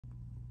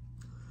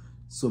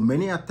So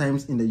many a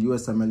times in the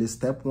USMLE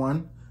step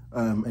 1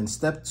 and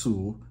step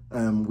 2,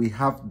 we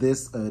have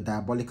this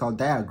diabolical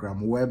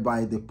diagram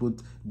whereby they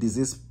put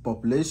disease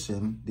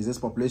population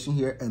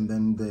here, and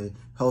then the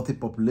healthy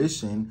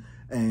population,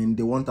 and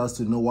they want us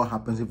to know what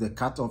happens if the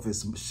cutoff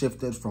is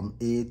shifted from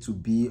A to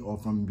B or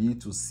from B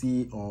to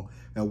C, or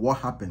what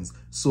happens.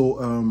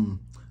 So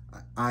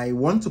I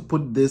want to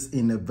put this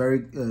in a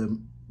very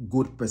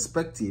good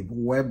perspective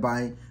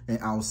whereby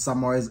I'll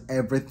summarize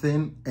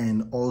everything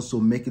and also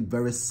make it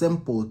very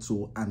simple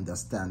to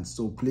understand.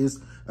 So please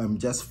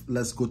just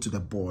let's go to the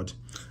board.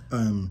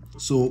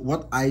 So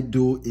what I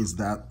do is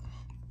that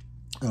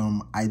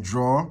I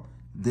draw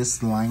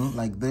this line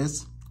like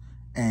this,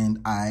 and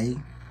I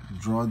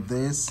draw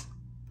this.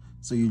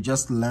 So you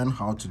just learn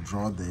how to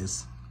draw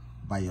this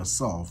by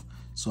yourself.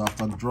 So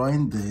after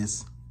drawing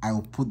this, I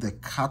will put the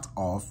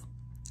cutoff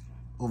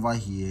over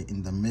here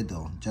in the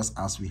middle, just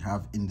as we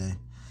have in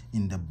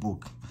the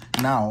book.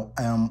 Now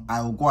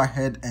I will go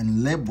ahead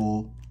and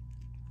label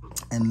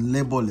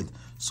it.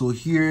 So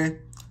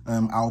here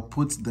I'll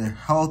put the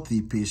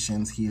healthy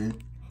patients here,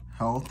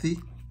 healthy,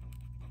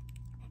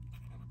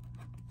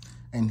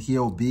 and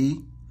here will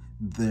be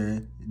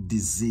the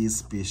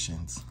disease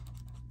patients.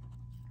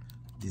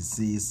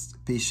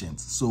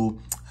 So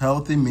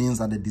healthy means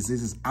that the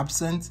disease is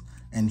absent,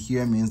 and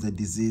here means the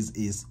disease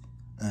is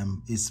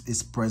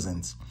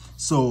present.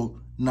 So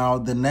now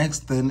the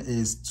next thing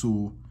is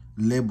to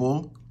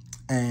label,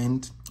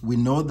 and we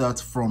know that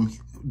from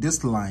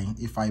this line,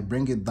 if I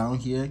bring it down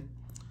here,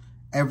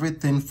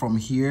 everything from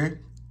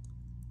here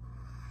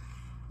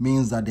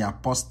means that they are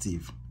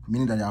positive,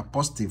 meaning that they are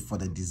positive for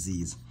the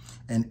disease,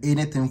 and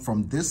anything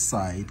from this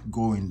side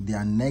going, they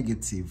are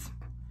negative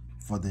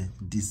for the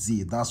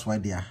disease. That's why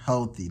they are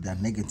healthy. They are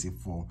negative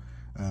for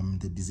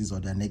the disease, or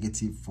they're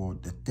negative for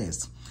the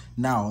test.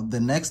 Now the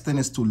next thing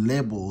is to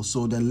label.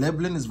 So the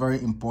labeling is very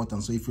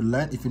important. So if you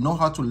know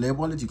how to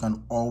label it, you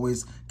can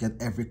always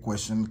get every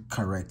question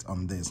correct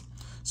on this.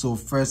 So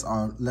first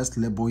let's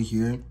label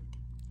here.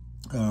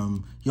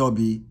 Here will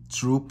be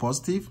true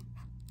positive,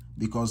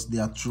 because they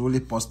are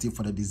truly positive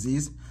for the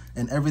disease,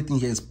 and everything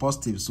here is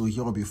positive, so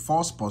here will be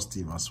false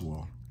positive as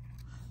well,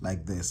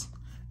 like this.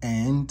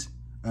 And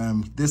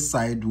this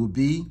side will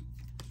be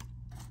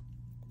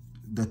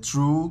the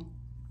true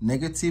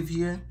negative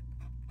here,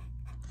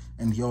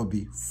 and here will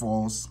be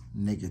false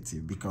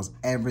negative, because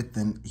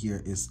everything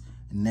here is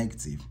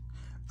negative.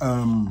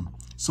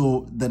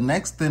 So the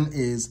next thing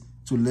is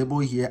to label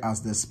here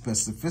as the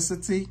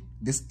specificity,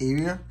 this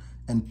area,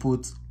 and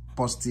put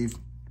positive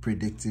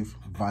predictive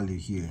value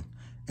here.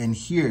 And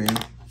here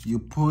you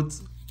put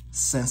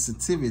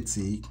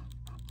sensitivity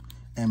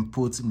and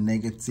put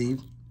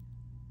negative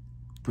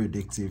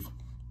predictive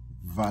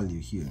value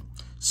here,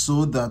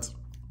 so that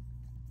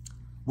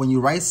when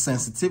you write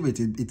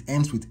sensitivity, it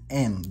ends with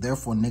N,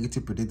 therefore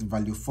negative predictive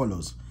value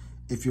follows.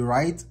 If you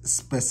write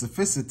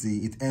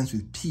specificity, it ends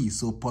with P,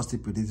 so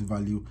positive predictive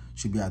value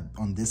should be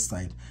on this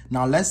side.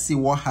 Now let's see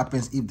what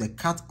happens if the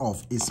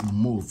cutoff is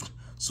moved.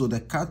 So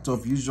the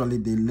cutoff, usually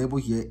they label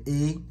here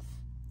A,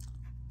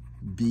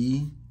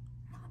 B,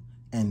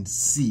 and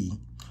C,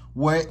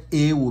 where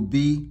A will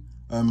be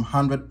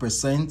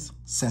 100%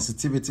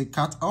 sensitivity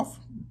cutoff,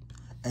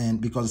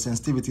 and because the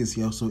sensitivity is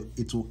here, so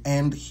it will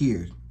end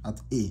here at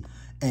A.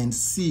 And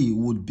C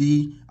would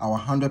be our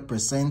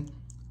 100%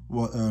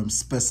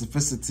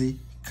 specificity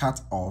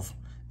cutoff,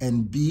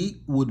 and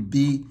B would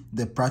be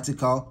the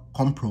practical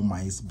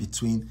compromise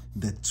between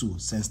the two,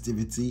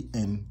 sensitivity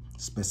and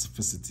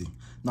specificity.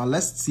 Now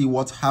let's see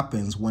what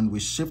happens when we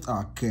shift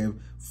our curve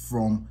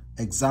from,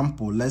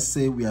 example, let's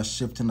say we are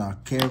shifting our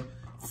curve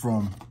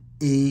from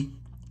A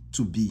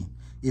to B.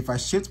 If I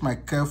shift my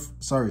curve,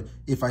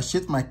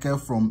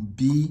 from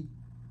B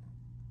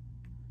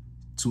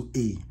to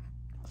A,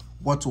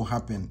 what will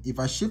happen? If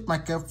I shift my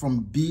curve from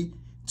B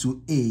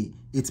to A,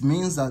 it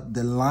means that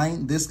the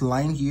line, this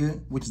line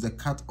here, which is the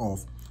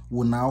cutoff,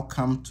 will now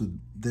come to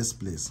this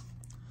place.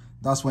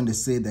 That's when they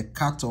say the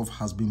cutoff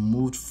has been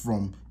moved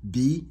from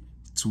B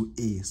to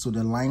A. So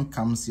the line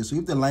comes here. So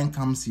if the line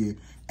comes here,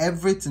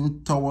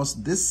 everything towards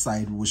this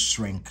side will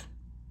shrink.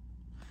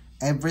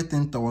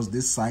 Everything towards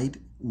this side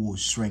will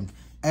shrink.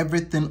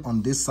 Everything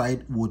on this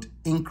side would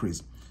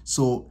increase.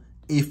 So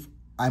if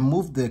I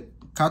move the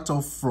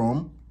cutoff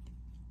from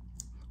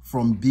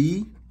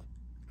B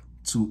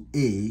to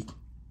A,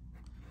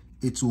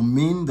 it will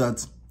mean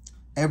that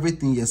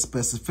everything here,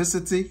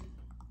 specificity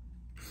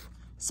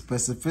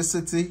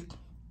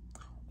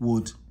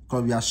would,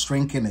 because we are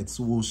shrinking it,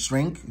 so will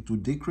shrink, it will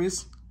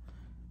decrease.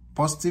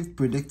 Positive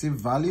predictive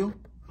value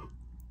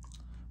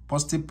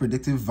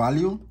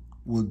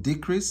will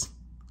decrease.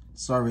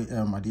 Sorry,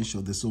 I didn't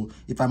show this. So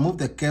if I move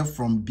the curve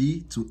from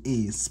B to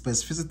A,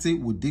 specificity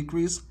will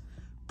decrease,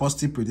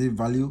 positive predictive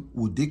value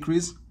will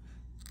decrease.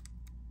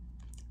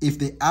 If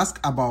they ask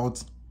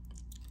about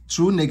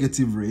true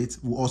negative rate,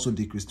 will also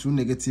decrease. True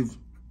negative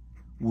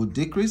will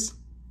decrease.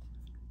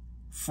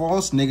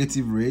 False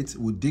negative rate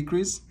will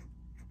decrease.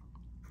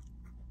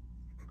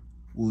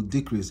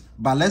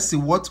 But let's see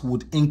what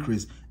would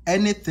increase.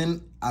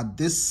 anything at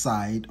this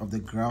side of the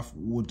graph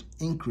would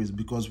increase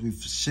because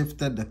we've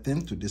shifted the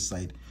thing to this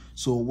side.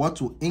 So what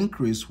will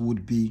increase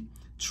would be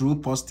true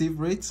positive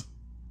rate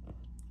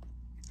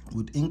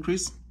would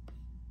increase.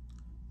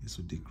 This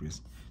would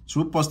decrease.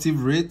 True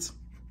positive rate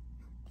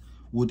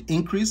would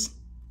increase.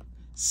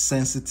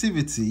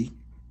 Sensitivity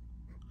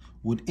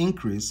would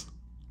increase.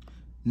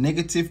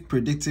 Negative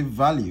predictive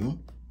value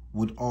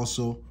would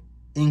also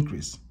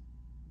increase.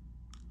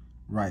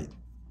 Right.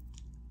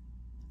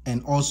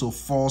 And also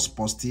false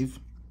positive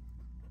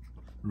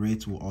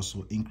rate will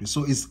also increase.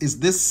 So it's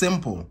this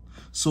simple.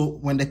 So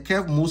when the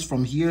curve moves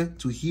from here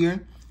to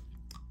here,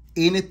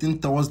 anything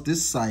towards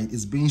this side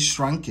is being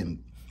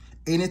shrunken.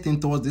 Anything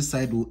towards this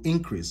side will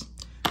increase.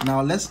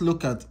 Now let's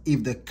look at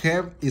if the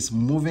curve is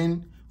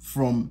moving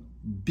from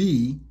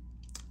B,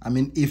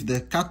 if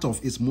the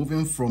cutoff is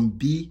moving from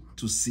B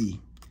to C.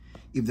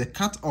 If the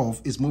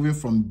cutoff is moving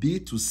from B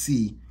to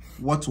C,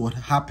 what would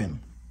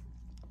happen?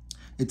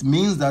 It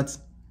means that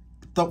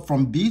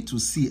from B to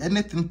C,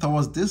 anything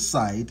towards this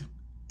side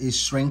is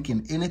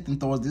shrinking. Anything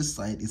towards this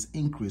side is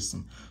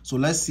increasing. So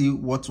let's see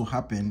what will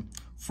happen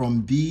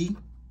from B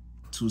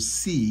to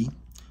C.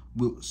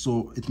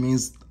 So it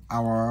means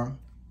our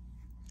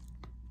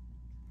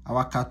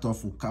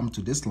cutoff will come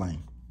to this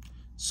line.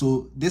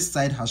 So this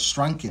side has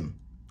shrunken.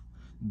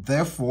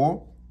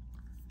 Therefore,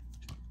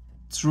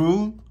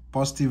 true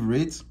positive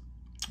rate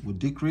will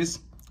decrease.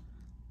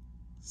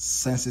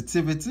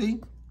 Sensitivity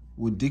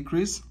will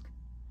decrease.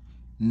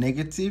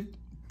 Negative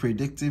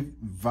predictive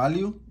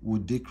value will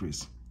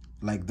decrease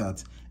like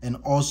that. And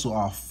also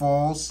our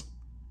false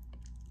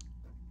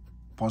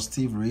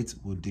positive rate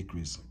will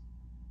decrease.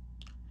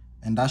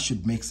 And that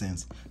should make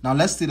sense. Now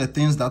let's see the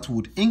things that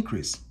would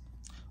increase.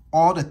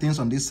 All the things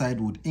on this side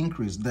would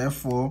increase.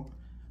 Therefore,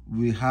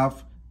 we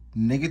have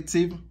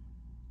negative,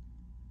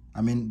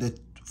 the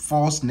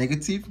false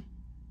negative.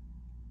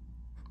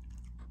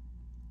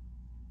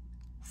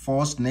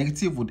 False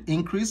negative would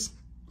increase.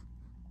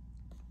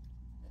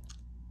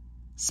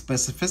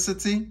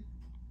 Specificity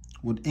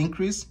would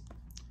increase.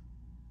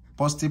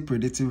 Positive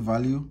predictive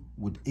value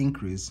would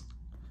increase.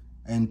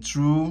 And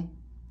true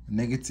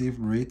negative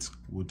rate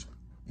would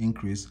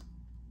increase.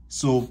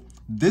 So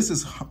this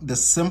is the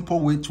simple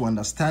way to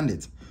understand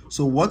it.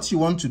 So what you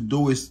want to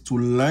do is to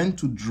learn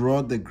to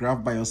draw the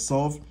graph by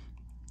yourself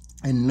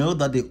and know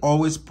that they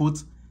always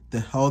put the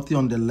healthy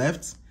on the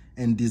left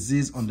and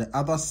disease on the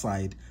other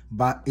side,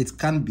 but it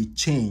can be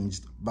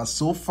changed. But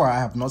so far I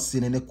have not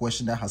seen any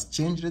question that has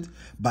changed it,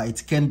 but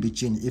it can be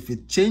changed. If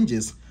it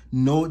changes,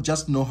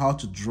 just know how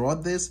to draw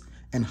this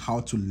and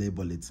how to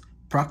label it.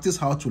 Practice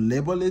how to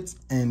label it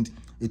and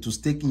it will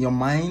stick in your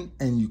mind,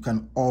 and you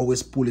can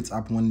always pull it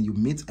up when you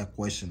meet a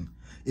question.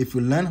 If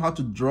you learn how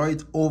to draw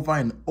it over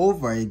and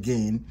over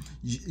again,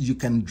 you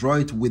can draw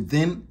it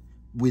within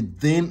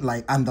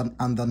like under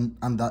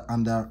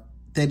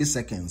 30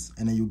 seconds,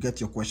 and then you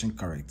get your question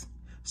correct.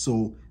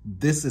 So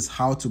this is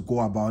how to go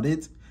about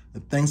it.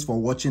 Thanks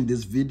for watching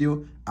this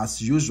video.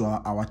 As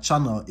usual, our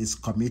channel is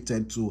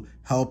committed to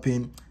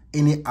helping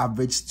any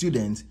average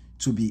student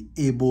to be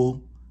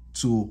able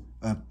to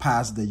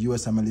pass the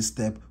USMLE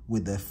STEP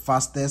with the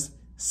fastest,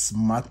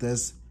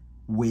 smartest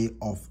way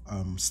of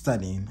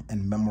studying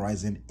and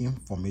memorizing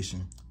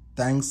information.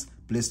 Thanks.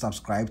 Please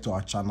subscribe to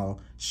our channel.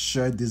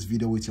 Share this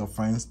video with your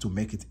friends to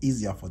make it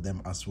easier for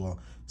them as well,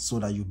 so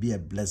that you'll be a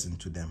blessing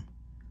to them.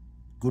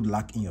 Good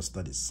luck in your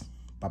studies.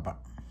 Bye-bye.